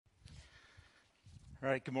All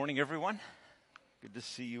right, good morning, everyone. Good to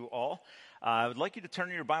see you all. I would like you to turn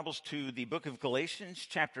your Bibles to the book of Galatians,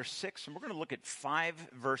 chapter 6, and we're going to look at 5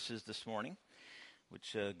 verses this morning,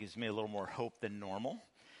 which gives me a little more hope than normal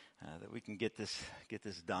that we can get this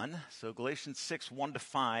done. So Galatians 6, 1 to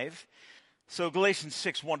 5. So Galatians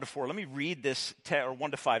 6, 1 to 4. Let me read this, or 1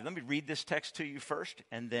 to 5. Let me read this text to you first,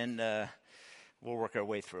 and then we'll work our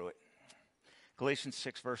way through it. Galatians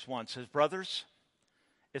 6, verse 1 says, "Brothers,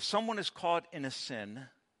 if someone is caught in a sin,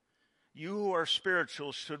 you who are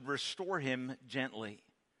spiritual should restore him gently,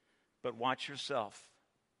 but watch yourself,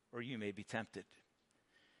 or you may be tempted.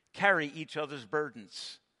 Carry each other's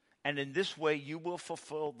burdens, and in this way you will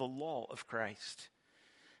fulfill the law of Christ.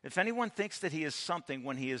 If anyone thinks that he is something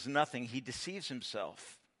when he is nothing, he deceives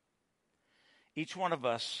himself. Each one of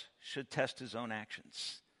us should test his own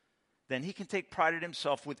actions. Then he can take pride in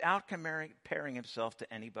himself without comparing himself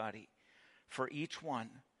to anybody. For each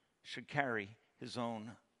one should carry his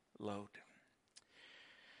own load."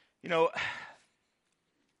 You know,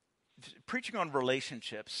 preaching on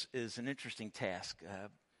relationships is an interesting task.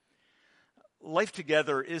 Life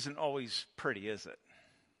together isn't always pretty, is it?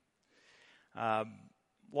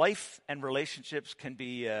 Life and relationships can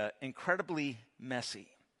be incredibly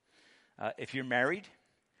messy. If you're married,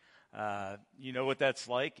 you know what that's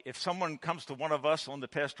like. If someone comes to one of us on the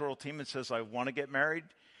pastoral team and says, "I want to get married,"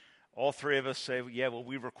 all three of us say, "Yeah, well,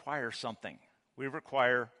 we require something. We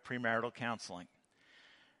require premarital counseling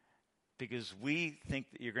because we think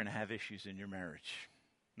that you're going to have issues in your marriage."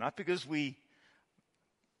 Not because we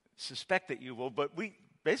suspect that you will, but we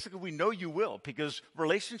know you will, because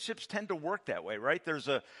relationships tend to work that way, right? There's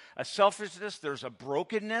a selfishness, there's a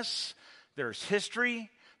brokenness, there's history,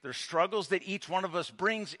 there's struggles that each one of us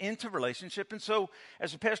brings into relationship. And so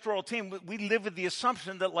as a pastoral team, we live with the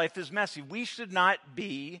assumption that life is messy. We should not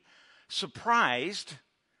be surprised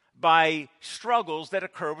by struggles that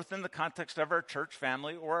occur within the context of our church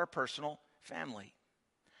family or our personal family.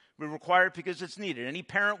 We require it because it's needed. Any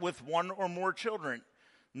parent with one or more children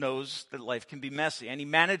knows that life can be messy. Any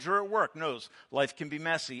manager at work knows life can be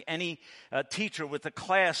messy. Any teacher with a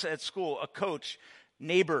class at school, a coach,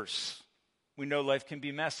 neighbors, we know life can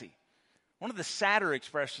be messy. One of the sadder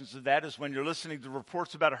expressions of that is when you're listening to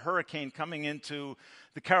reports about a hurricane coming into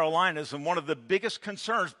the Carolinas, and one of the biggest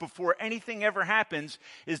concerns before anything ever happens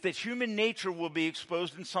is that human nature will be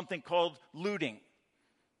exposed in something called looting.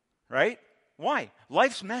 Right? Why?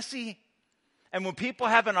 Life's messy. And when people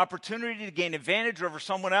have an opportunity to gain advantage over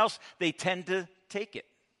someone else, they tend to take it.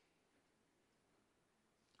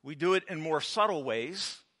 We do it in more subtle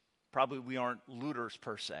ways. Probably we aren't looters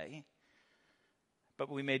per se, but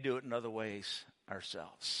we may do it in other ways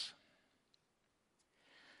ourselves.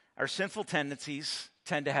 Our sinful tendencies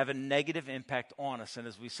tend to have a negative impact on us. And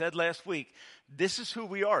as we said last week, this is who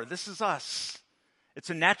we are. This is us. It's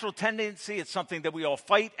a natural tendency. It's something that we all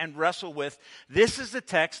fight and wrestle with. This is the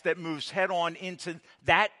text that moves head on into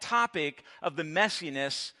that topic of the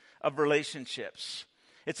messiness of relationships.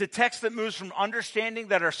 It's a text that moves from understanding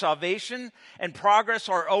that our salvation and progress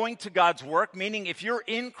are owing to God's work, meaning if you're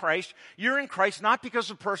in Christ not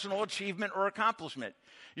because of personal achievement or accomplishment.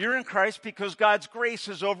 You're in Christ because God's grace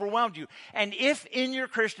has overwhelmed you. And if in your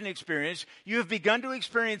Christian experience you have begun to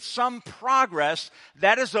experience some progress,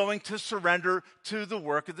 that is owing to surrender to the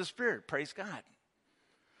work of the Spirit. Praise God.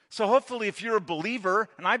 So hopefully if you're a believer,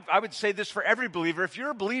 and I would say this for every believer, if you're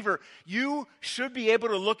a believer, you should be able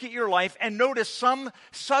to look at your life and notice some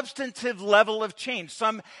substantive level of change,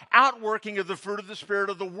 some outworking of the fruit of the Spirit,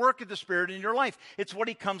 or the work of the Spirit in your life. It's what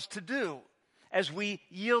He comes to do as we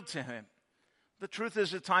yield to Him. The truth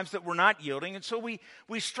is at times that we're not yielding, and so we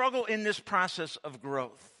struggle in this process of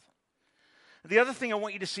growth. The other thing I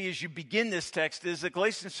want you to see as you begin this text is that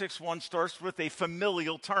Galatians 6:1 starts with a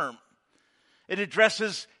familial term. It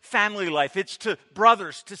addresses family life. It's to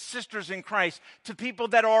brothers, to sisters in Christ, to people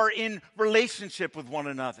that are in relationship with one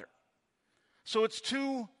another. So it's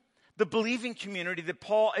to the believing community that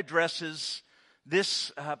Paul addresses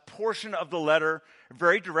this portion of the letter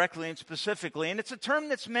very directly and specifically. And it's a term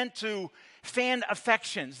that's meant to fan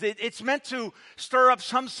affections. It's meant to stir up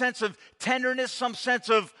some sense of tenderness, some sense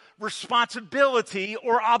of responsibility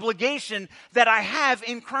or obligation that I have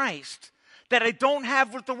in Christ, that I don't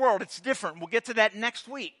have with the world. It's different. We'll get to that next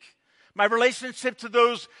week. My relationship to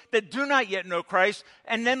those that do not yet know Christ,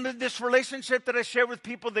 and then this relationship that I share with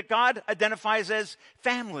people that God identifies as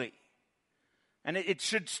family. And it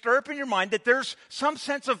should stir up in your mind that there's some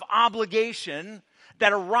sense of obligation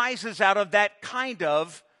that arises out of that kind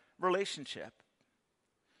of relationship.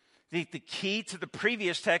 The key to the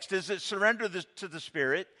previous text is that surrender to the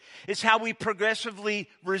Spirit is how we progressively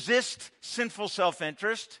resist sinful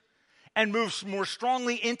self-interest and moves more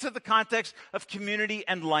strongly into the context of community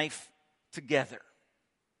and life together.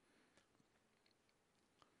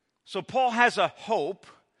 So Paul has a hope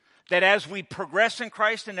that as we progress in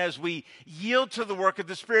Christ and as we yield to the work of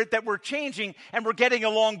the Spirit, that we're changing and we're getting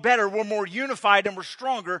along better, we're more unified and we're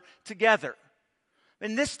stronger together.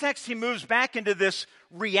 In this text, he moves back into this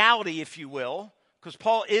reality, if you will, because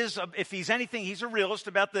Paul is, if he's anything, he's a realist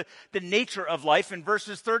about the nature of life. In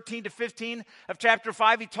verses 13 to 15 of chapter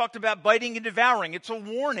 5, he talked about biting and devouring. It's a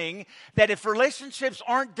warning that if relationships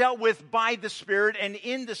aren't dealt with by the Spirit and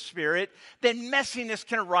in the Spirit, then messiness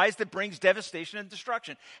can arise that brings devastation and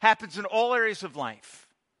destruction. Happens in all areas of life.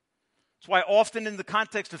 That's why often in the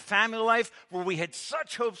context of family life, where we had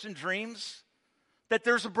such hopes and dreams, that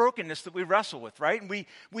there's a brokenness that we wrestle with, right? And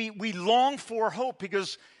we long for hope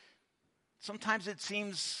because sometimes it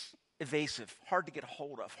seems evasive, hard to get a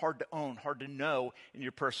hold of, hard to own, hard to know in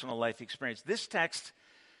your personal life experience. This text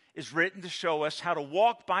is written to show us how to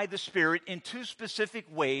walk by the Spirit in two specific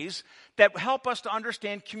ways that help us to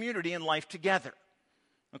understand community and life together.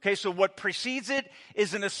 Okay, so what precedes it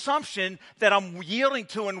is an assumption that I'm yielding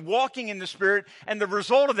to and walking in the Spirit, and the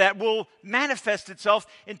result of that will manifest itself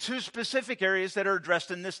in two specific areas that are addressed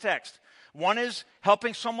in this text. One is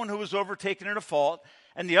helping someone who is overtaken in a fault,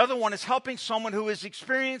 and the other one is helping someone who is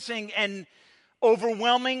experiencing an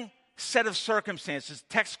overwhelming set of circumstances.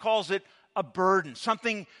 The text calls it a burden,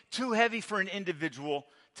 something too heavy for an individual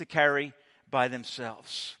to carry by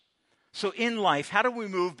themselves. So in life, how do we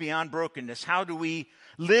move beyond brokenness? How do we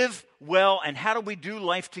live well, and how do we do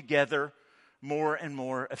life together more and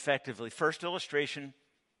more effectively? First illustration,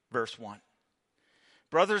 verse 1.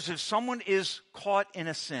 Brothers, if someone is caught in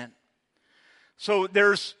a sin, so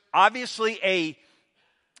there's obviously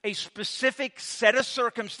a specific set of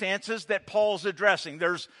circumstances that Paul's addressing.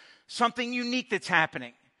 There's something unique that's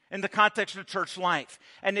happening in the context of church life.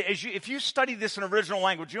 And if you study this in original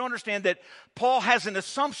language, you understand that Paul has an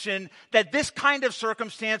assumption that this kind of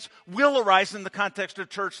circumstance will arise in the context of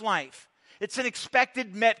church life. It's an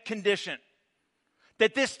expected met condition.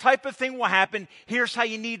 That this type of thing will happen. Here's how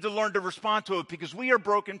you need to learn to respond to it, because we are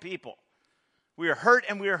broken people. We are hurt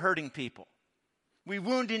and we are hurting people. We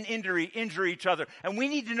wound and injure each other. And we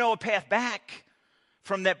need to know a path back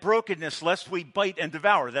from that brokenness lest we bite and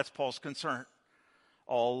devour. That's Paul's concern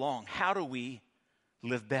all along. How do we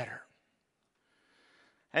live better?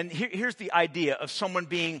 And here's the idea of someone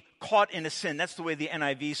being caught in a sin. That's the way the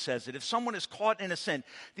NIV says it. If someone is caught in a sin,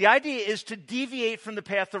 the idea is to deviate from the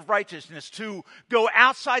path of righteousness, to go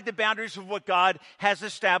outside the boundaries of what God has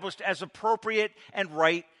established as appropriate and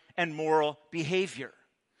right and moral behavior.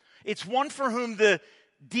 It's one for whom the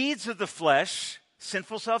deeds of the flesh,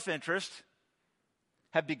 sinful self-interest,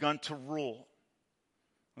 have begun to rule.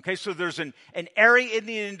 Okay, so there's an area in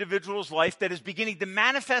the individual's life that is beginning to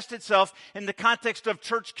manifest itself in the context of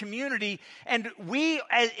church community, and we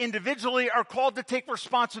as individually are called to take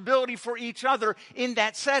responsibility for each other in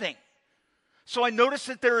that setting. So I notice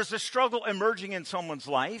that there is a struggle emerging in someone's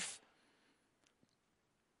life,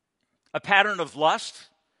 a pattern of lust,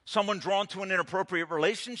 someone drawn to an inappropriate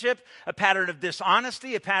relationship, a pattern of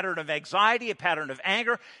dishonesty, a pattern of anxiety, a pattern of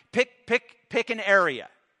anger. Pick an area.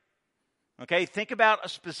 Okay, think about a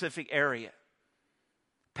specific area.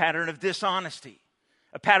 Pattern of dishonesty,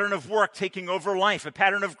 a pattern of work taking over life, a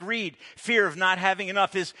pattern of greed, fear of not having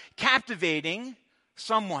enough is captivating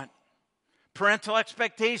someone. Parental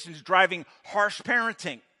expectations driving harsh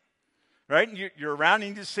parenting, right? And you're around and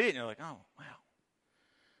you just see it and you're like, oh, wow.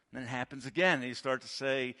 And then it happens again, and you start to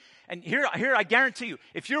say, and here I guarantee you,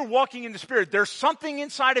 if you're walking in the Spirit, there's something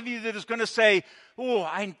inside of you that is going to say, oh,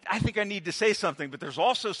 I think I need to say something, but there's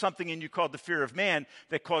also something in you called the fear of man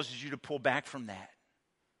that causes you to pull back from that.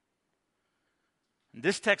 And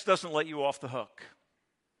this text doesn't let you off the hook.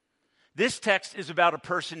 This text is about a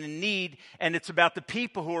person in need, and it's about the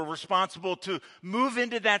people who are responsible to move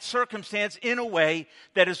into that circumstance in a way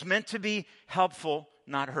that is meant to be helpful,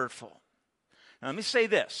 not hurtful. Now, let me say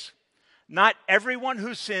this. Not everyone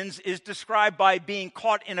who sins is described by being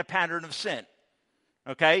caught in a pattern of sin.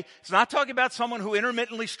 Okay? It's not talking about someone who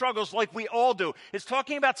intermittently struggles like we all do. It's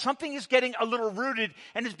talking about something is getting a little rooted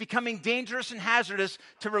and is becoming dangerous and hazardous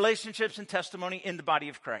to relationships and testimony in the body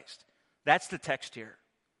of Christ. That's the text here.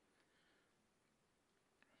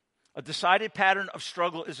 A decided pattern of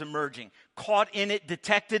struggle is emerging. Caught in it,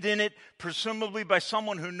 detected in it, presumably by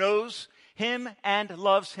someone who knows him and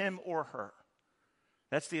loves him or her.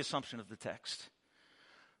 That's the assumption of the text.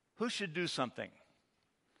 Who should do something?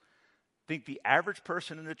 I think the average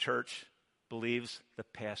person in the church believes the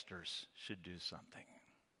pastors should do something.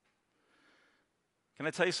 Can I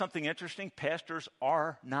tell you something interesting? Pastors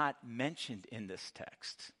are not mentioned in this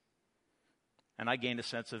text. and I gained a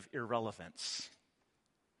sense of irrelevance.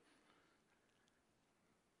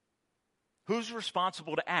 Who's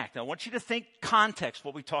responsible to act? Now, I want you to think context,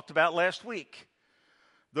 what we talked about last week.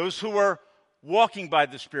 Those who are walking by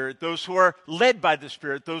the Spirit, those who are led by the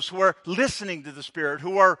Spirit, those who are listening to the Spirit,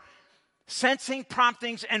 who are sensing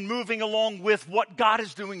promptings and moving along with what God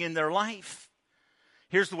is doing in their life.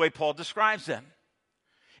 Here's the way Paul describes them.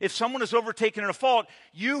 If someone is overtaken in a fault,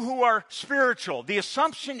 you who are spiritual, the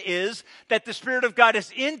assumption is that the Spirit of God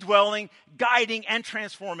is indwelling, guiding, and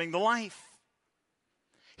transforming the life.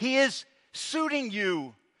 He is suiting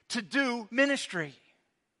you to do ministry.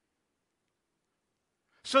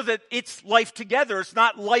 So that it's life together. It's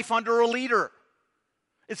not life under a leader.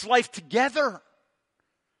 It's life together.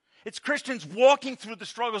 It's Christians walking through the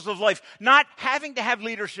struggles of life, not having to have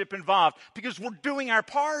leadership involved because we're doing our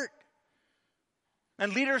part.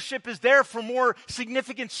 And leadership is there for more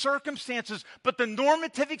significant circumstances, but the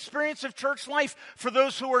normative experience of church life for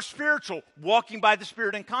those who are spiritual, walking by the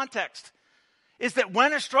Spirit in context, is that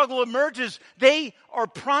when a struggle emerges, they are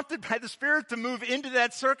prompted by the Spirit to move into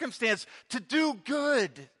that circumstance to do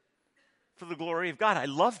good for the glory of God. I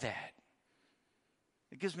love that.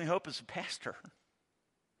 It gives me hope as a pastor.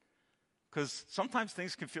 Because sometimes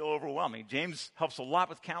things can feel overwhelming. James helps a lot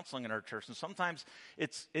with counseling in our church, and sometimes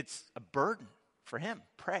it's a burden for him.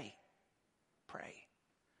 Pray.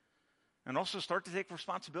 And also start to take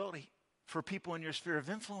responsibility for people in your sphere of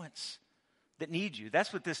influence that need you.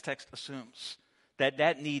 That's what this text assumes.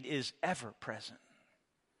 That need is ever present.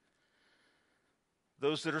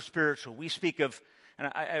 Those that are spiritual, we speak of,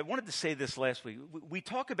 and I wanted to say this last week, we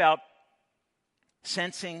talk about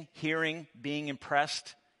sensing, hearing, being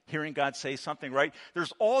impressed, hearing God say something, right?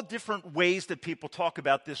 There's all different ways that people talk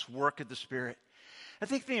about this work of the Spirit. I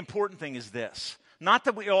think the important thing is this. Not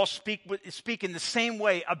that we all speak in the same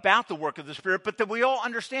way about the work of the Spirit, but that we all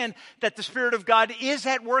understand that the Spirit of God is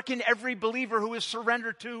at work in every believer who is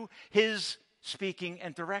surrendered to His speaking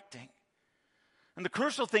and directing. And the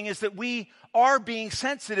crucial thing is that we are being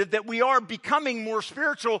sensitive, that we are becoming more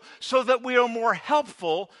spiritual so that we are more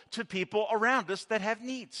helpful to people around us that have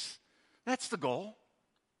needs. That's the goal.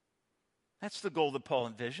 That's the goal that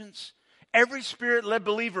Paul envisions. Every Spirit-led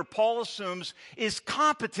believer, Paul assumes, is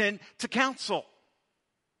competent to counsel.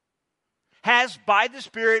 Has, by the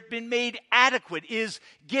Spirit, been made adequate, is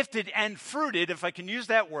gifted and fruited, if I can use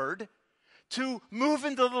that word, to move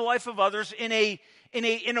into the life of others in a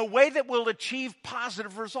way that will achieve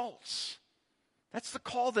positive results. That's the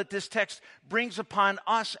call that this text brings upon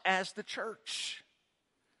us as the church.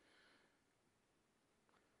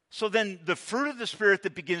 So then the fruit of the Spirit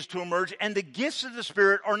that begins to emerge and the gifts of the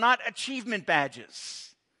Spirit are not achievement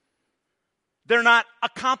badges. They're not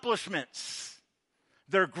accomplishments.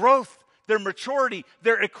 They're growth, their maturity,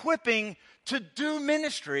 their equipping to do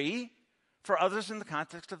ministry for others in the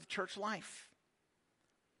context of the church life.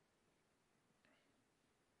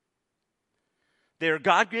 They are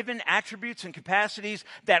God-given attributes and capacities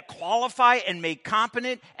that qualify and make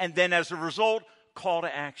competent, and then as a result, call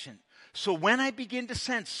to action. So when I begin to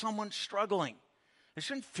sense someone struggling, I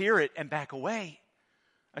shouldn't fear it and back away.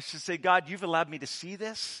 I should say, God, you've allowed me to see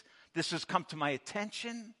this. This has come to my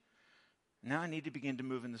attention. Now I need to begin to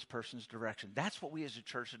move in this person's direction. That's what we as a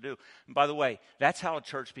church should do. And by the way, that's how a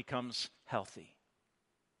church becomes healthy.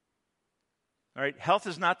 All right? Health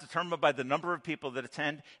is not determined by the number of people that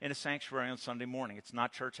attend in a sanctuary on Sunday morning. It's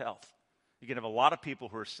not church health. You can have a lot of people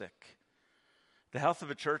who are sick. The health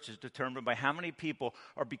of a church is determined by how many people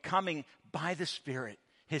are becoming, by the Spirit,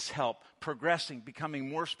 His help, progressing, becoming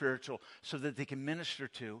more spiritual so that they can minister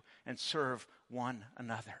to and serve one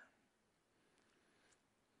another.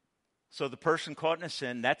 So the person caught in a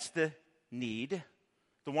sin, that's the need.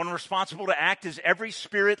 The one responsible to act is every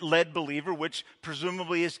Spirit-led believer, which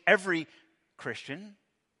presumably is every Christian.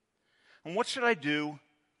 And what should I do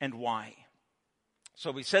and why?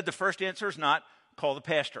 So we said the first answer is not call the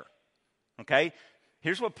pastor. Okay?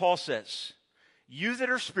 Here's what Paul says. You that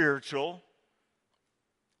are spiritual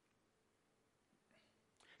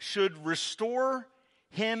should restore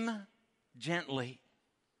him gently.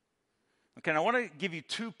 Okay, and I want to give you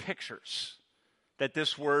two pictures that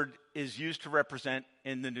this word is used to represent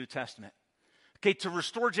in the New Testament. Okay, to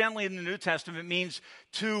restore gently in the New Testament means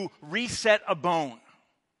to reset a bone.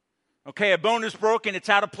 Okay, a bone is broken, it's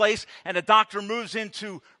out of place, and a doctor moves in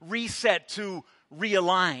to reset, to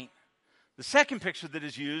realign. The second picture that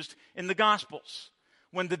is used in the Gospels,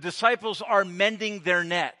 when the disciples are mending their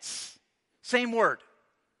nets. Same word.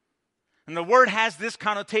 And the word has this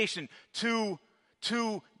connotation, to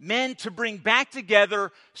mend, to bring back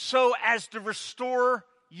together so as to restore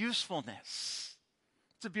usefulness.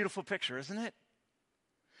 It's a beautiful picture, isn't it?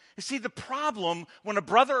 You see, the problem when a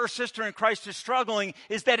brother or sister in Christ is struggling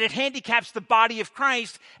is that it handicaps the body of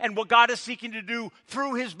Christ and what God is seeking to do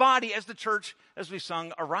through his body as the church, as we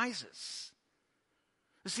sung, arises.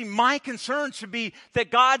 You see, my concern should be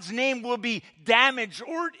that God's name will be damaged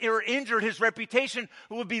or injured, his reputation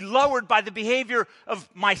will be lowered by the behavior of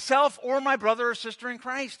myself or my brother or sister in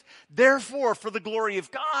Christ. Therefore, for the glory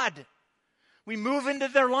of God, we move into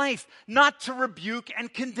their life not to rebuke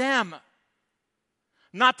and condemn,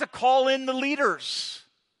 not to call in the leaders,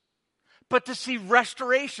 but to see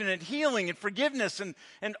restoration and healing and forgiveness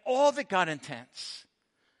and all that God intends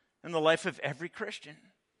in the life of every Christian.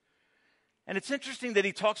 And it's interesting that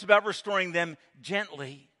he talks about restoring them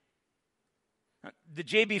gently. The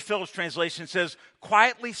J.B. Phillips translation says,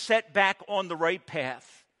 quietly set back on the right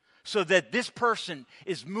path so that this person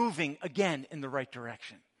is moving again in the right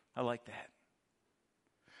direction. I like that.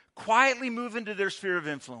 Quietly move into their sphere of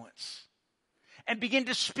influence and begin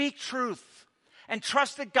to speak truth and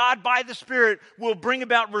trust that God by the Spirit will bring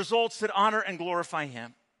about results that honor and glorify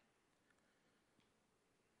him.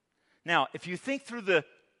 Now, if you think through the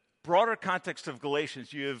broader context of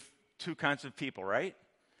Galatians, you have two kinds of people, right?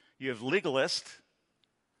 You have legalists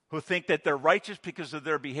who think that they're righteous because of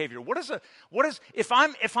their behavior. If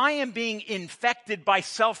I am being infected by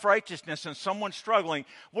self-righteousness and someone's struggling,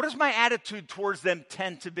 what does my attitude towards them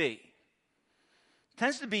tend to be? It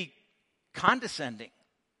tends to be condescending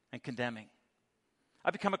and condemning.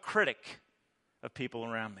 I become a critic of people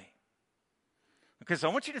around me. Because I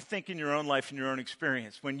want you to think in your own life and your own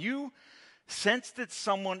experience. When you sense that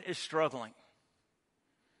someone is struggling,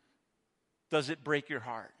 does it break your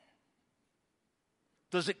heart?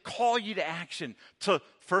 Does it call you to action, to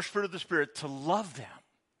first fruit of the Spirit, to love them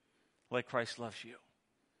like Christ loves you?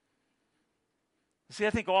 See, I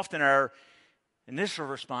think often our initial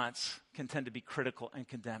response can tend to be critical and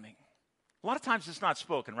condemning. A lot of times it's not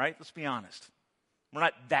spoken, right? Let's be honest. We're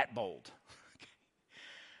not that bold.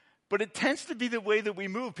 But it tends to be the way that we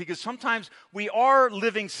move because sometimes we are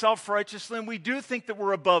living self-righteously and we do think that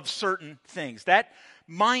we're above certain things. That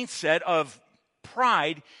mindset of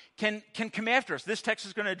pride can come after us. This text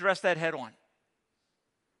is going to address that head on.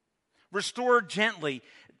 Restore gently.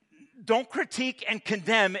 Don't critique and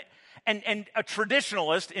condemn. And a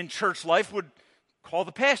traditionalist in church life would call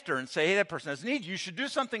the pastor and say, hey, that person has need. You should do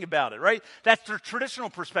something about it, right? That's the traditional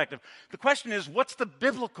perspective. The question is, what's the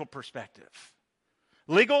biblical perspective?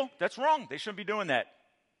 Legal? That's wrong. They shouldn't be doing that,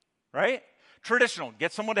 right? Traditional,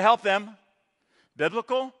 get someone to help them.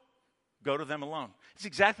 Biblical, go to them alone. It's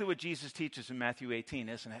exactly what Jesus teaches in Matthew 18,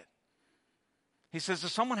 isn't it? He says,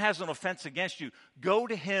 if someone has an offense against you, go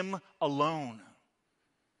to him alone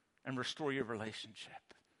and restore your relationship.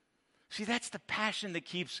 See, that's the passion that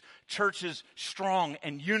keeps churches strong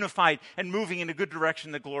and unified and moving in a good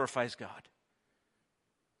direction that glorifies God.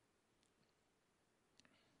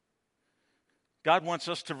 God wants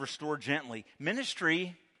us to restore gently.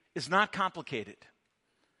 Ministry is not complicated.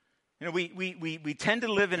 You know, we tend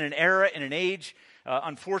to live in an era, in an age,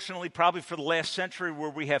 unfortunately, probably for the last century, where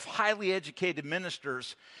we have highly educated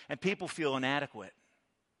ministers and people feel inadequate.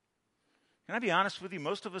 Can I be honest with you?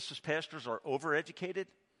 Most of us as pastors are overeducated.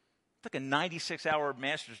 I took a 96-hour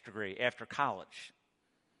master's degree after college.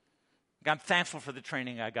 I'm thankful for the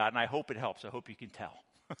training I got, and I hope it helps. I hope you can tell.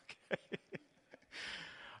 Okay.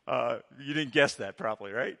 You didn't guess that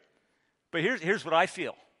probably, right? But here's what I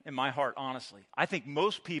feel in my heart, honestly. I think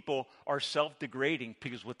most people are self-degrading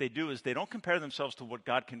because what they do is they don't compare themselves to what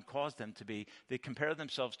God can cause them to be. They compare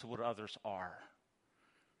themselves to what others are,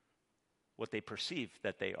 what they perceive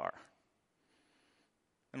that they are.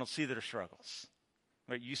 And don't see their struggles.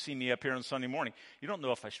 Right? You see me up here on Sunday morning. You don't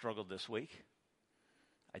know if I struggled this week.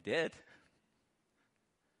 I did.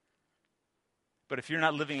 But if you're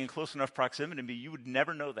not living in close enough proximity to me, you would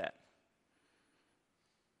never know that.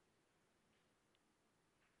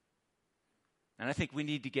 And I think we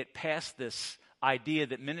need to get past this idea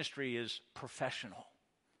that ministry is professional.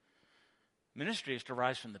 Ministry is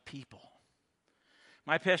derived from the people.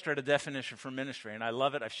 My pastor had a definition for ministry, and I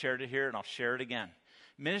love it. I've shared it here, and I'll share it again.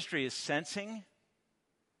 Ministry is sensing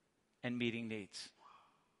and meeting needs.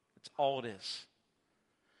 That's all it is.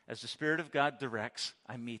 As the Spirit of God directs,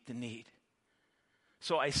 I meet the need.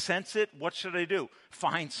 So I sense it. What should I do?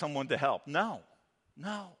 Find someone to help. No.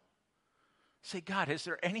 Say, God, is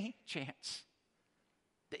there any chance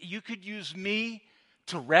that you could use me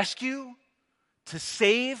to rescue, to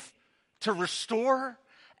save, to restore,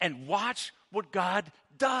 and watch what God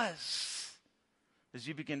does as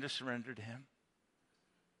you begin to surrender to him?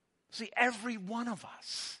 See, every one of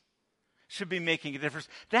us should be making a difference.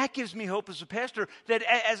 That gives me hope as a pastor that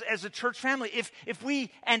as a church family, if we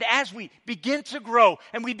and as we begin to grow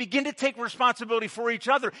and we begin to take responsibility for each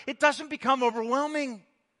other, it doesn't become overwhelming.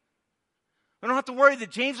 We don't have to worry that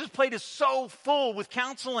James's plate is so full with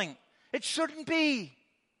counseling. It shouldn't be.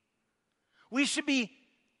 We should be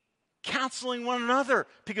counseling one another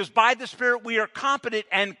because by the Spirit we are competent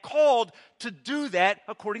and called to do that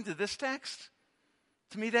according to this text.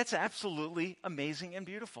 To me, that's absolutely amazing and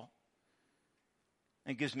beautiful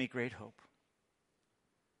and gives me great hope.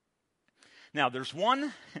 Now, there's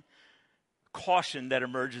one caution that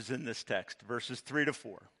emerges in this text, verses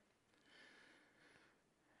 3-4.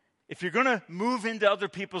 If you're going to move into other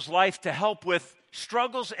people's life to help with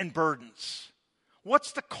struggles and burdens,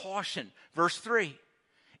 what's the caution? Verse 3,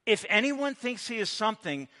 if anyone thinks he is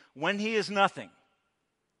something when he is nothing,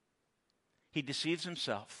 he deceives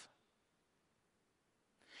himself.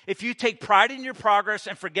 If you take pride in your progress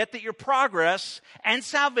and forget that your progress and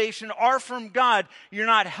salvation are from God, you're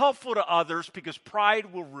not helpful to others because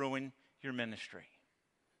pride will ruin your ministry.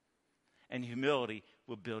 And humility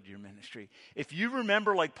will build your ministry. If you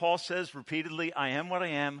remember, like Paul says repeatedly, I am what I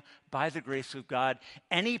am by the grace of God.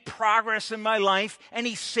 Any progress in my life,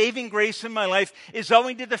 any saving grace in my life is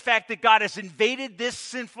owing to the fact that God has invaded this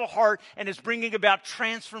sinful heart and is bringing about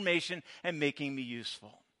transformation and making me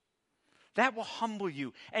useful. That will humble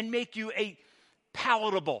you and make you a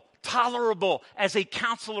palatable, tolerable as a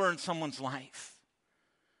counselor in someone's life.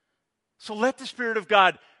 So let the Spirit of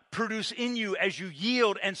God produce in you as you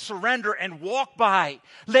yield and surrender and walk by.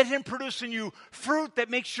 Let Him produce in you fruit that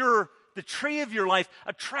makes the tree of your life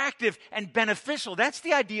attractive and beneficial. That's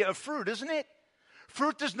the idea of fruit, isn't it?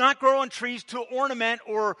 Fruit does not grow on trees to ornament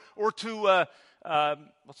or to,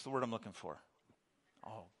 what's the word I'm looking for?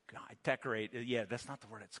 Oh, God, decorate. Yeah, that's not the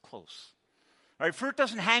word. It's close. All right, fruit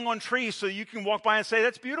doesn't hang on trees so you can walk by and say,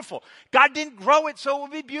 that's beautiful. God didn't grow it so it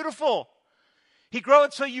would be beautiful. He grew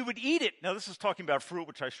it so you would eat it. Now, this is talking about fruit,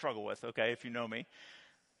 which I struggle with, okay, if you know me.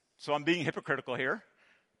 So I'm being hypocritical here.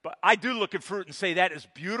 But I do look at fruit and say that is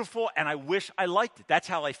beautiful, and I wish I liked it. That's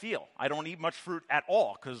how I feel. I don't eat much fruit at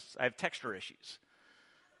all because I have texture issues,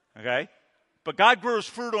 okay? But God grows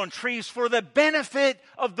fruit on trees for the benefit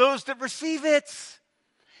of those that receive it.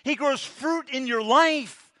 He grows fruit in your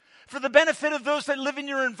life for the benefit of those that live in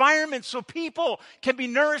your environment so people can be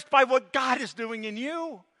nourished by what God is doing in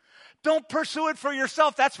you. Don't pursue it for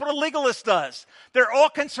yourself. That's what a legalist does. They're all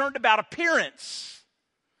concerned about appearance.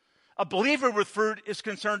 A believer with fruit is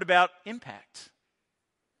concerned about impact.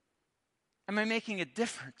 Am I making a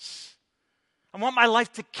difference? I want my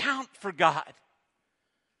life to count for God.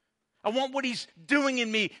 I want what He's doing in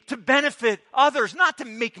me to benefit others, not to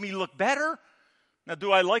make me look better. Now,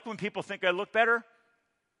 do I like when people think I look better?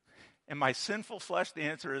 In my sinful flesh, the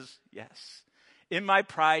answer is yes. In my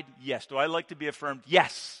pride, yes. Do I like to be affirmed?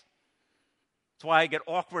 Yes. That's why I get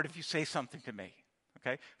awkward if you say something to me,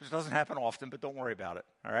 okay? Which doesn't happen often, but don't worry about it,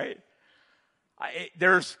 all right?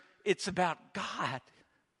 It's about God.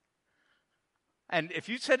 And if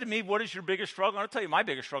you said to me, what is your biggest struggle? I'll tell you my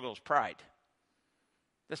biggest struggle is pride.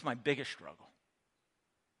 That's my biggest struggle.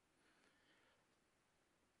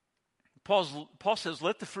 Paul says,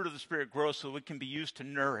 let the fruit of the Spirit grow so it can be used to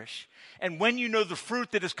nourish. And when you know the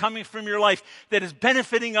fruit that is coming from your life that is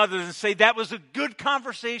benefiting others and say, that was a good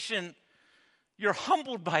conversation, you're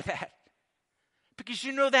humbled by that. Because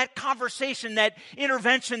you know that conversation, that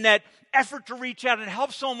intervention, that effort to reach out and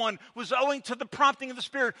help someone was owing to the prompting of the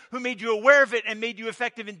Spirit who made you aware of it and made you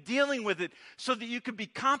effective in dealing with it so that you could be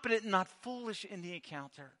competent and not foolish in the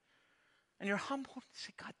encounter. And you're humbled. You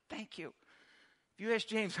say, God, thank you. If you ask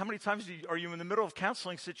James, how many times are you in the middle of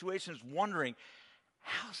counseling situations wondering,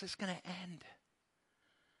 how's this going to end?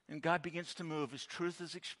 And God begins to move. His truth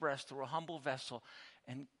is expressed through a humble vessel,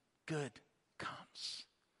 and good comes.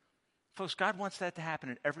 Folks, God wants that to happen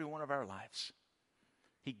in every one of our lives.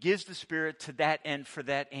 He gives the Spirit to that end for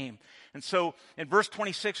that aim. And so in verse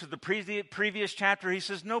 26 of the previous chapter, he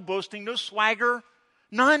says, no boasting, no swagger,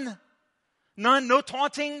 none, no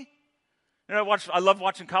taunting. You know, I love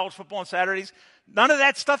watching college football on Saturdays. None of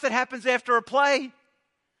that stuff that happens after a play.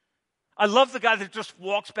 I love the guy that just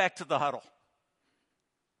walks back to the huddle.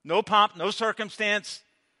 No pomp, no circumstance,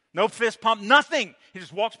 no fist pump, nothing. He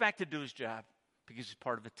just walks back to do his job because he's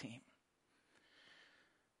part of a team.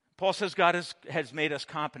 Paul says God has made us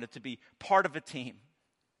competent to be part of a team,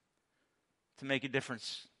 to make a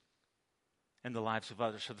difference in the lives of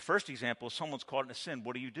others. So the first example is someone's caught in a sin.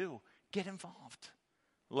 What do? Get involved.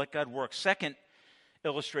 Let God work. Second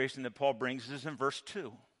illustration that Paul brings is in verse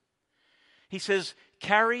 2. He says,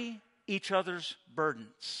 carry each other's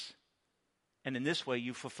burdens, and in this way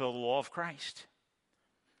you fulfill the law of Christ.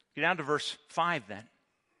 Get down to verse 5 then.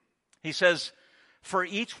 He says, for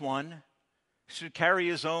each one should carry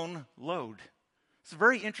his own load. It's a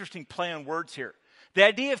very interesting play on words here. The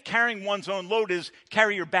idea of carrying one's own load is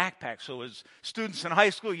carry your backpack. So as students in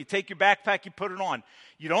high school, you take your backpack, you put it on.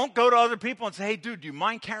 You don't go to other people and say, hey, dude, do you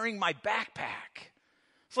mind carrying my backpack?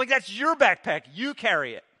 It's like, that's your backpack. You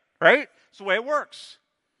carry it, right? It's the way it works.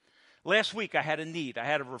 Last week, I had a need. I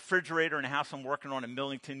had a refrigerator in a house I'm working on in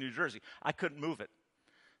Millington, New Jersey. I couldn't move it.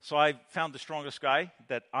 So I found the strongest guy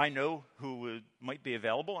that I know who might be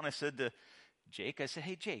available. And I said to Jake, I said,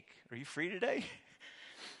 hey, Jake, are you free today?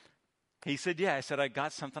 He said, yeah. I said, I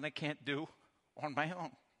got something I can't do on my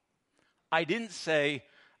own. I didn't say,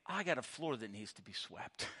 I got a floor that needs to be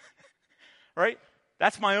swept. Right?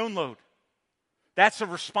 That's my own load. That's a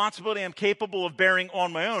responsibility I'm capable of bearing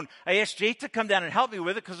on my own. I asked Jake to come down and help me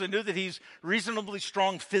with it because I knew that he's reasonably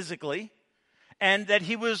strong physically and that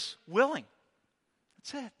he was willing.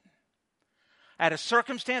 That's it. I had a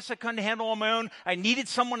circumstance I couldn't handle on my own. I needed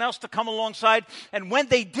someone else to come alongside. And when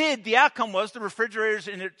they did, the outcome was the refrigerator's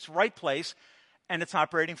in its right place and it's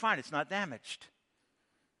operating fine. It's not damaged.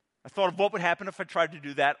 I thought of what would happen if I tried to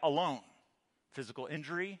do that alone. Physical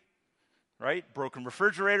injury, right? Broken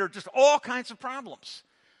refrigerator, just all kinds of problems.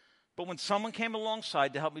 But when someone came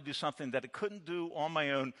alongside to help me do something that I couldn't do on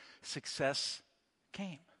my own, success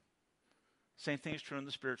came. Same thing is true in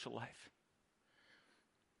the spiritual life.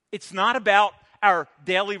 It's not about our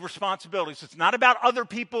daily responsibilities. It's not about other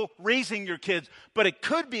people raising your kids, but it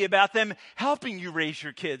could be about them helping you raise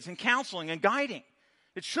your kids and counseling and guiding.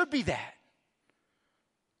 It should be that.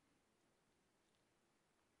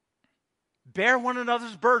 Bear one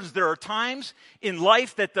another's burdens. There are times in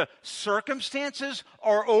life that the circumstances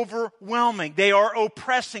are overwhelming. They are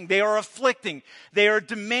oppressing. They are afflicting. They are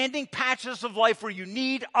demanding patches of life where you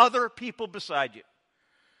need other people beside you.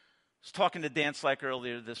 I was talking to Dan Slack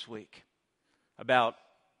earlier this week about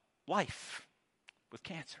life with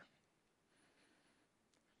cancer.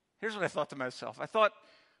 Here's what I thought to myself. I thought,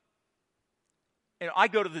 I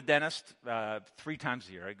go to the dentist 3 times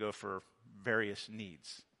a year. I go for various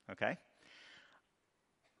needs, okay?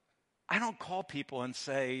 I don't call people and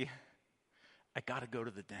say, I got to go to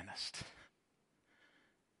the dentist.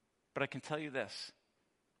 But I can tell you this.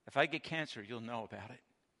 If I get cancer, you'll know about it.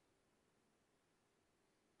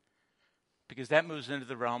 Because that moves into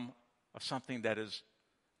the realm of something that is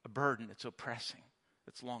a burden. It's oppressing.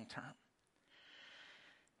 It's long term.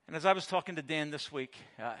 And as I was talking to Dan this week,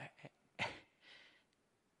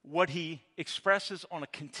 what he expresses on a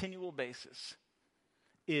continual basis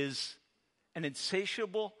is an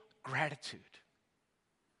insatiable gratitude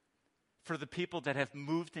for the people that have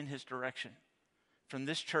moved in his direction from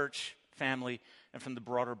this church family and from the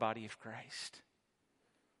broader body of Christ.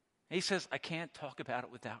 And he says, I can't talk about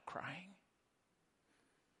it without crying.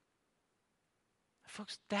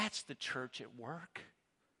 Folks, that's the church at work.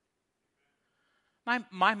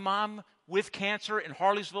 My mom with cancer in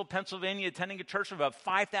Harleysville, Pennsylvania, attending a church of about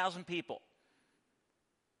 5,000 people,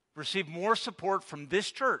 received more support from this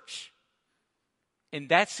church in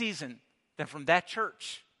that season than from that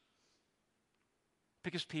church.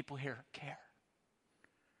 Because people here care.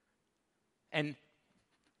 And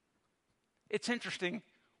it's interesting,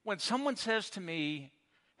 when someone says to me,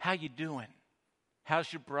 how you doing?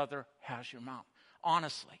 How's your brother? How's your mom?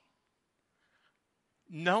 Honestly,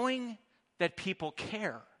 knowing that people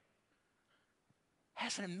care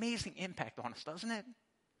has an amazing impact on us, doesn't it?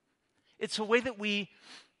 It's a way that we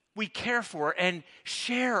care for and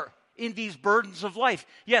share in these burdens of life.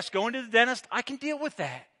 Yes, going to the dentist, I can deal with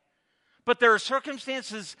that. But there are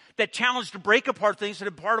circumstances that challenge to break apart things that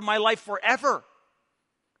are part of my life forever,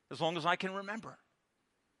 as long as I can remember.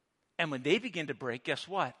 And when they begin to break, guess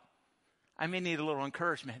what? I may need a little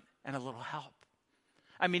encouragement and a little help.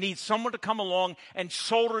 I may need someone to come along and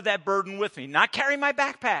shoulder that burden with me. Not carry my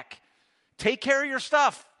backpack. Take care of your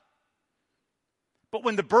stuff. But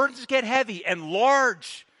when the burdens get heavy and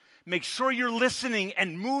large, make sure you're listening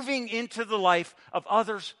and moving into the life of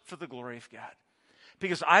others for the glory of God.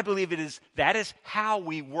 Because I believe that is how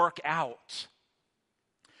we work out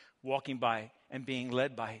walking by and being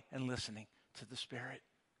led by and listening to the Spirit.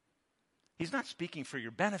 He's not speaking for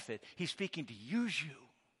your benefit. He's speaking to use you,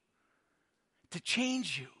 to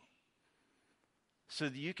change you, so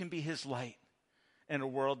that you can be his light in a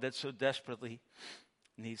world that so desperately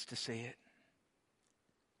needs to see it.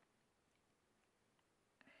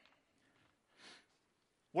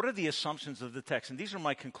 What are the assumptions of the text? And these are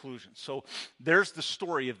my conclusions. So there's the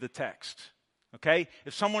story of the text. Okay?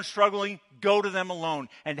 If someone's struggling, go to them alone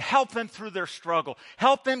and help them through their struggle.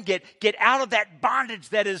 Help them get out of that bondage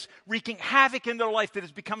that is wreaking havoc in their life, that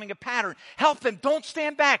is becoming a pattern. Help them. Don't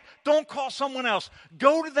stand back. Don't call someone else.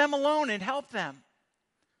 Go to them alone and help them.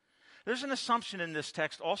 There's an assumption in this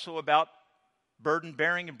text also about burden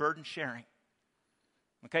bearing and burden sharing.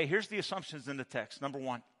 Okay, here's the assumptions in the text. Number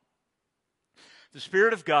one, the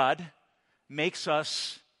Spirit of God makes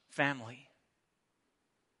us family.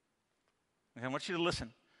 Okay, I want you to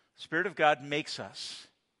listen. The Spirit of God makes us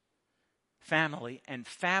family, and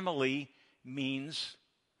family means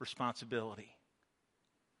responsibility.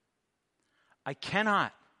 I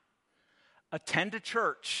cannot attend a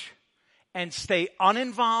church and stay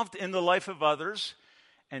uninvolved in the life of others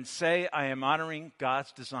and say I am honoring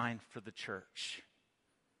God's design for the church.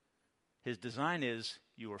 His design is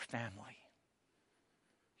you are family.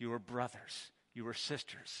 You are brothers. You are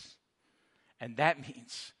sisters. And that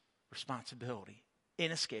means responsibility,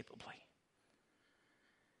 inescapably.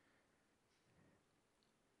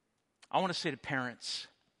 I want to say to parents,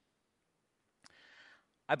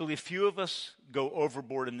 I believe few of us go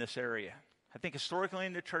overboard in this area. I think historically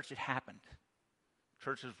in the church it happened.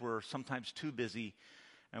 Churches were sometimes too busy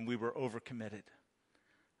and we were overcommitted.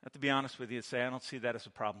 I have to be honest with you and say I don't see that as a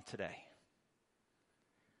problem today.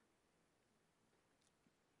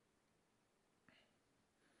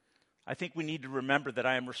 I think we need to remember that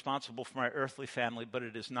I am responsible for my earthly family, but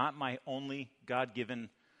it is not my only God-given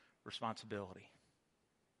responsibility.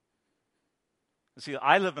 See,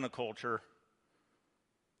 I live in a culture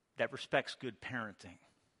that respects good parenting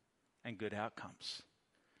and good outcomes.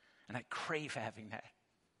 And I crave having that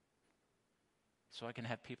so I can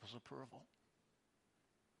have people's approval.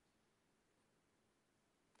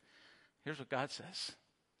 Here's what God says.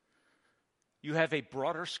 You have a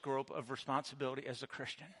broader scope of responsibility as a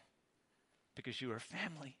Christian because you are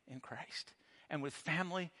family in Christ. And with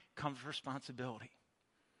family comes responsibility.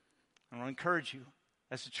 I want to encourage you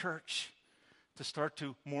as a church to start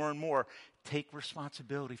to more and more take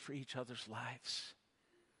responsibility for each other's lives.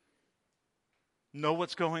 Know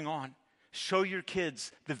what's going on. Show your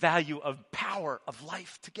kids the value of power of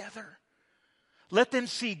life together. Let them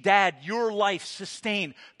see, Dad, your life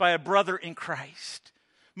sustained by a brother in Christ.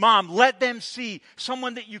 Mom, let them see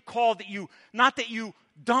someone that you call, that you, not that you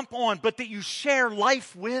dump on, but that you share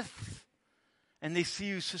life with. And they see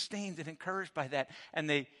you sustained and encouraged by that. And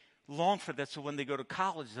they long for that, so when they go to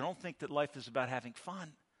college, they don't think that life is about having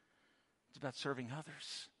fun. It's about serving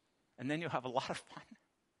others. And then you'll have a lot of fun.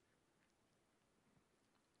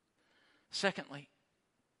 Secondly,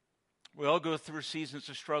 we all go through seasons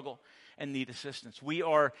of struggle and need assistance. We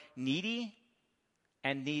are needy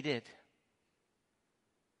and needed.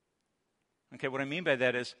 Okay, what I mean by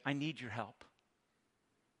that is, I need your help.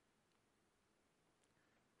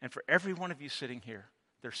 And for every one of you sitting here,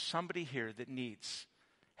 there's somebody here that needs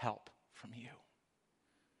help from you.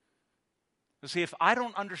 You see, if I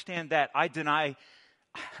don't understand that, I deny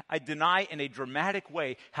in a dramatic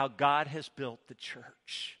way how God has built the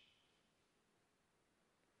church.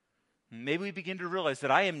 Maybe we begin to realize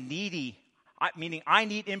that I am needy, meaning I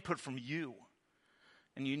need input from you,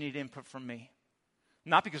 and you need input from me.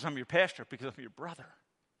 Not because I'm your pastor, because I'm your brother.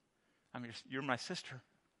 You're my sister,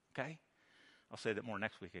 okay? I'll say that more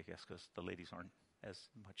next week, I guess, because the ladies aren't as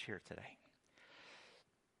much here today.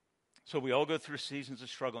 So we all go through seasons of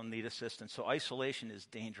struggle and need assistance. So isolation is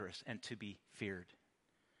dangerous and to be feared.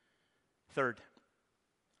 Third,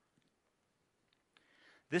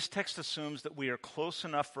 this text assumes that we are close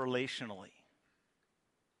enough relationally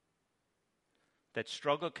that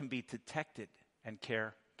struggle can be detected and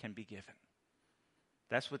care can be given.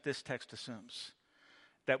 That's what this text assumes.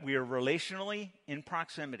 That we are relationally in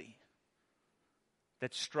proximity,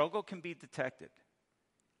 that struggle can be detected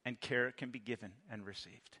and care can be given and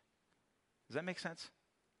received. Does that make sense?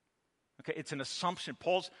 Okay, it's an assumption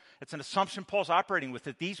Paul's operating with,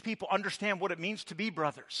 that these people understand what it means to be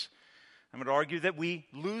brothers. I'm going to argue that we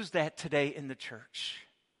lose that today in the church.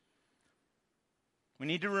 We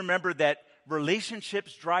need to remember that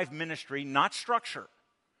relationships drive ministry, not structure.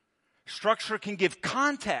 Structure can give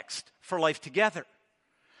context for life together.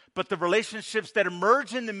 But the relationships that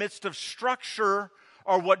emerge in the midst of structure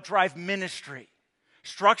are what drive ministry.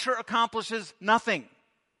 Structure accomplishes nothing.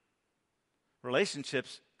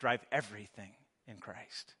 Relationships drive everything in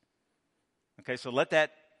Christ. Okay, so let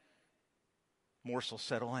that morsel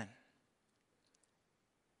settle in.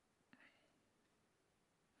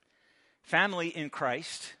 Family in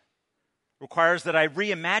Christ requires that I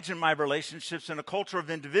reimagine my relationships in a culture of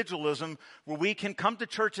individualism where we can come to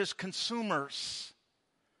church as consumers.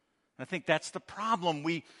 I think that's the problem.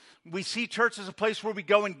 We We see church as a place where we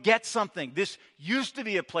go and get something. This used to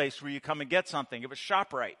be a place where you come and get something. It was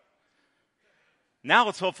ShopRite. Now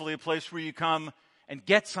it's hopefully a place where you come and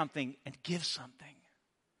get something and give something,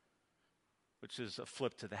 which is a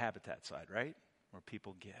flip to the Habitat side, right? Where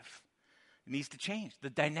people give. It needs to change.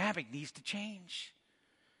 The dynamic needs to change.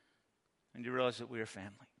 And you realize that we are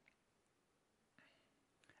family.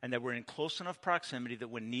 And that we're in close enough proximity that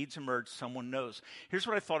when needs emerge, someone knows. Here's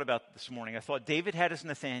what I thought about this morning. I thought David had his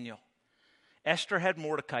Nathaniel. Esther had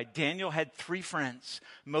Mordecai. Daniel had 3 friends.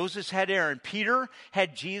 Moses had Aaron. Peter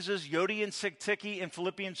had Jesus. Yodi and Siktiki in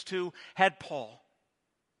Philippians 2 had Paul.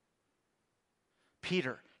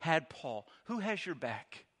 Peter had Paul. Who has your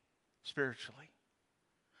back spiritually?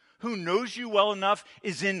 Who knows you well enough,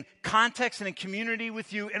 is in context and in community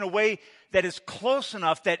with you in a way that is close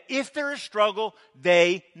enough that if there is struggle,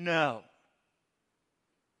 they know.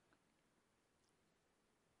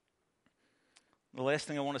 The last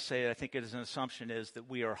thing I want to say, I think it is an assumption, is that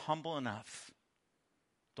we are humble enough.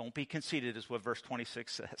 Don't be conceited, is what verse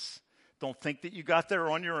 26 says. Don't think that you got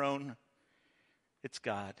there on your own. It's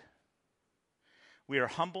God. We are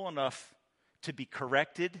humble enough to be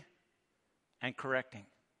corrected and correcting.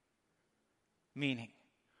 Meaning,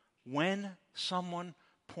 when someone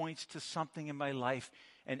points to something in my life,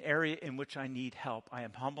 an area in which I need help, I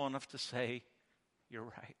am humble enough to say, you're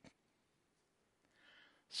right.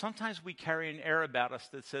 Sometimes we carry an air about us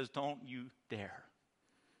that says, don't you dare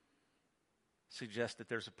suggest that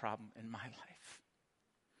there's a problem in my life.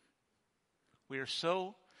 We are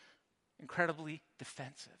so incredibly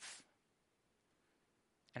defensive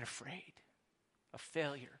and afraid of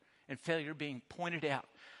failure, and failure being pointed out,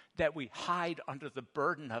 that we hide under the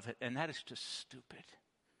burden of it, and that is just stupid.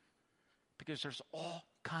 Because there's all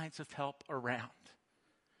kinds of help around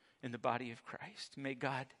in the body of Christ. May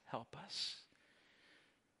God help us.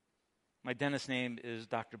 My dentist's name is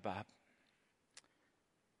Dr. Bob.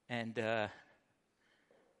 And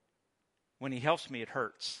when he helps me, it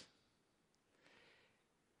hurts.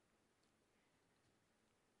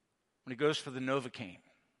 When he goes for the Novocaine,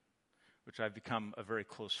 which I've become a very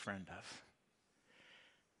close friend of,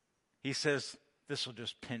 he says, this will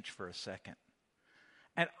just pinch for a second.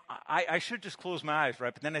 And I should just close my eyes,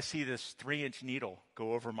 right? But then I see this 3-inch needle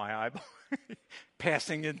go over my eyeball,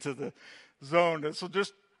 passing into the zone. This will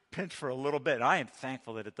just pinch for a little bit. I am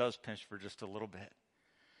thankful that it does pinch for just a little bit.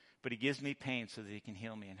 But he gives me pain so that he can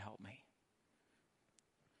heal me and help me.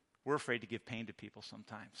 We're afraid to give pain to people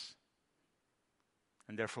sometimes.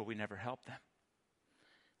 And therefore we never help them.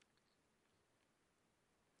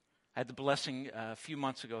 I had the blessing a few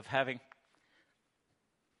months ago of having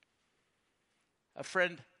a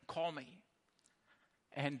friend call me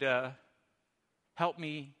and help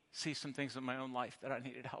me see some things in my own life that I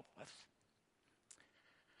needed help with.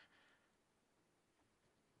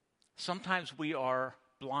 Sometimes we are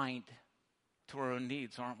blind to our own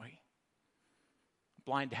needs, aren't we?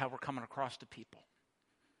 Blind to how we're coming across to people.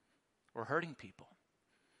 We're hurting people.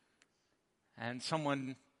 And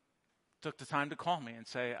someone took the time to call me and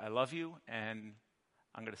say, I love you, and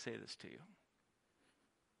I'm going to say this to you.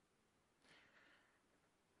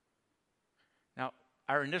 Now,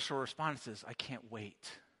 our initial response is, I can't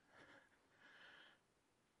wait.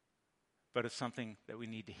 But it's something that we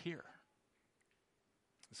need to hear.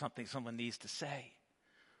 It's something someone needs to say.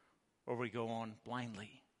 Or we go on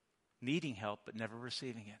blindly, needing help but never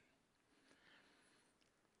receiving it.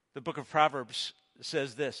 The book of Proverbs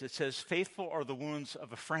says this. It says, faithful are the wounds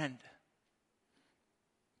of a friend,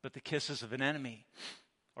 but the kisses of an enemy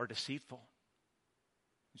are deceitful.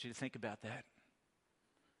 I want you to think about that.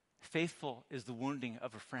 Faithful is the wounding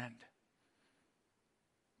of a friend,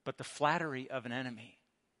 but the flattery of an enemy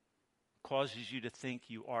causes you to think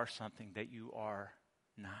you are something that you are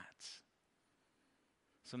not.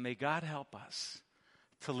 So may God help us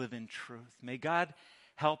to live in truth. May God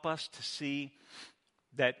help us to see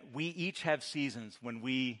that we each have seasons when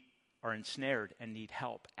we are ensnared and need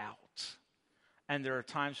help out. And there are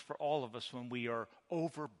times for all of us when we are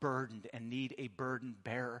overburdened and need a burden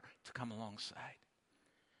bearer to come alongside,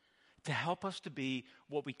 to help us to be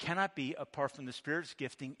what we cannot be apart from the Spirit's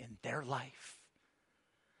gifting in their life.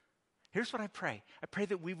 Here's what I pray. I pray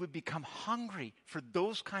that we would become hungry for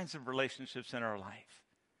those kinds of relationships in our life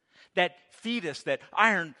that feed us, that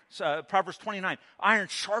iron, Proverbs 29, iron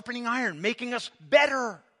sharpening iron, making us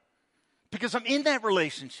better because I'm in that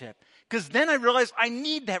relationship. Because then I realize I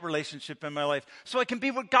need that relationship in my life so I can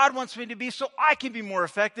be what God wants me to be, so I can be more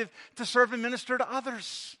effective to serve and minister to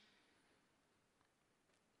others.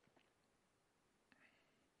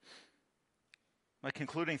 My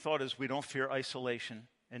concluding thought is we don't fear isolation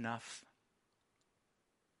enough.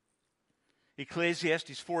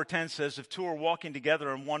 Ecclesiastes 4:10 says, if two are walking together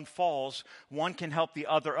and one falls, one can help the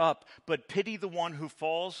other up, but pity the one who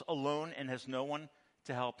falls alone and has no one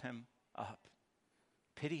to help him up.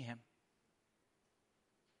 Pity him.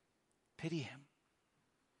 Pity him.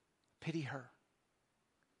 Pity her.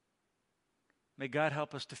 May God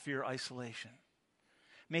help us to fear isolation.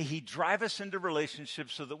 May he drive us into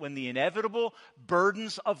relationships so that when the inevitable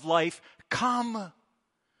burdens of life come,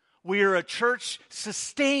 we are a church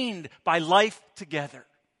sustained by life together,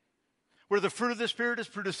 where the fruit of the Spirit is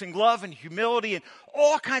producing love and humility and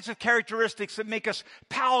all kinds of characteristics that make us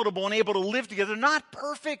palatable and able to live together. Not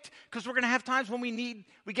perfect, because we're going to have times when we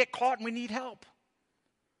get caught and we need help.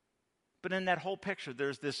 But in that whole picture,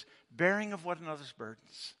 there's this bearing of one another's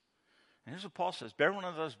burdens. And here's what Paul says: bear one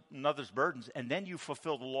another's burdens, and then you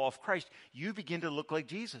fulfill the law of Christ. You begin to look like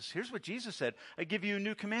Jesus. Here's what Jesus said: I give you a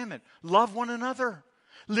new commandment. Love one another.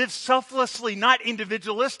 Live selflessly, not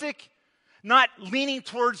individualistic, not leaning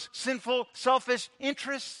towards sinful, selfish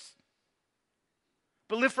interests,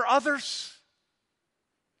 but live for others.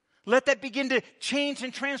 Let that begin to change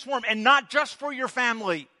and transform, and not just for your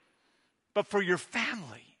family, but for your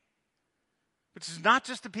family, which is not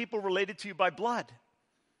just the people related to you by blood,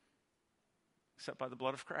 except by the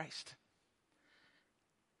blood of Christ.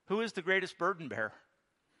 Who is the greatest burden bearer?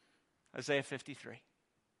 Isaiah 53.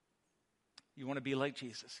 You want to be like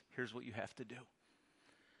Jesus, here's what you have to do.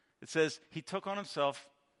 It says, he took on himself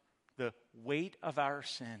the weight of our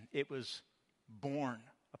sin. It was borne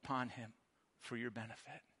upon him for your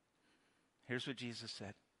benefit. Here's what Jesus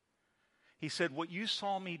said. He said, what you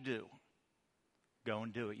saw me do, go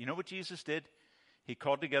and do it. You know what Jesus did? He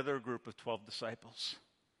called together a group of 12 disciples.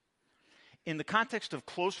 In the context of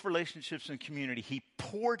close relationships and community, he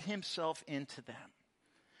poured himself into them,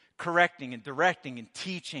 correcting and directing and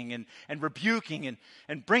teaching and rebuking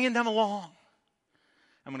and bringing them along.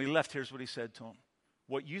 And when he left, here's what he said to them.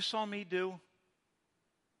 What you saw me do,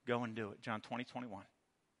 go and do it. John 20:21.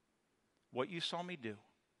 What you saw me do,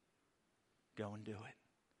 go and do it.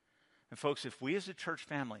 And folks, if we as a church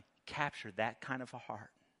family capture that kind of a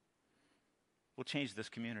heart, we'll change this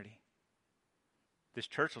community. This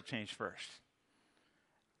church will change first.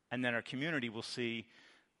 And then our community will see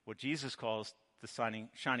what Jesus calls the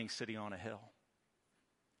shining city on a hill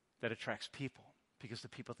that attracts people, because the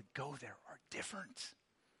people that go there are different.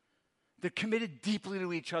 They're committed deeply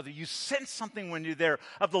to each other. You sense something when you're there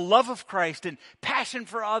of the love of Christ and passion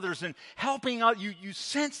for others and helping out. You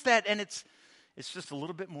sense that, and it's just a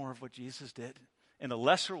little bit more of what Jesus did in a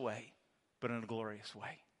lesser way, but in a glorious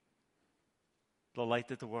way. The light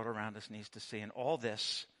that the world around us needs to see. And all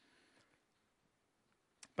this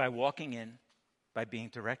by walking in, by being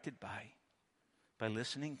directed by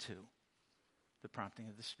listening to the prompting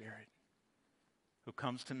of the Spirit, who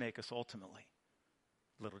comes to make us ultimately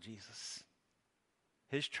little Jesus.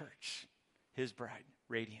 His church, his bride,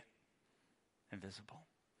 radiant and visible.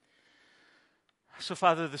 So,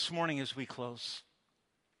 Father, this morning as we close,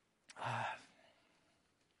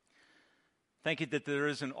 thank you that there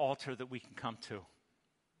is an altar that we can come to.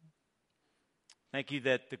 Thank you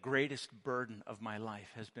that the greatest burden of my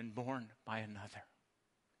life has been borne by another,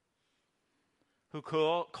 who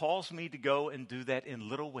calls me to go and do that in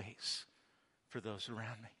little ways for those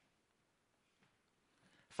around me.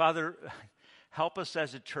 Father, help us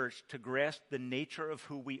as a church to grasp the nature of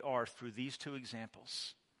who we are through these two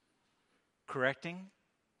examples: correcting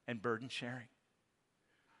and burden sharing.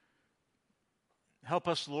 Help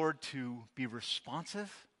us, Lord, to be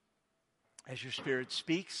responsive as your Spirit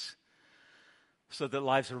speaks, so that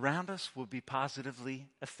lives around us will be positively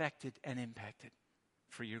affected and impacted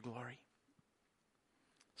for your glory.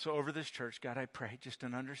 So over this church, God, I pray just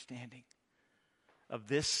an understanding of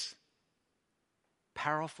this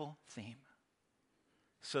powerful theme,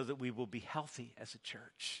 so that we will be healthy as a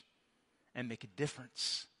church and make a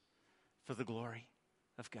difference for the glory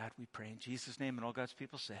of God, we pray. In Jesus' name, and all God's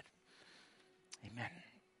people said, amen.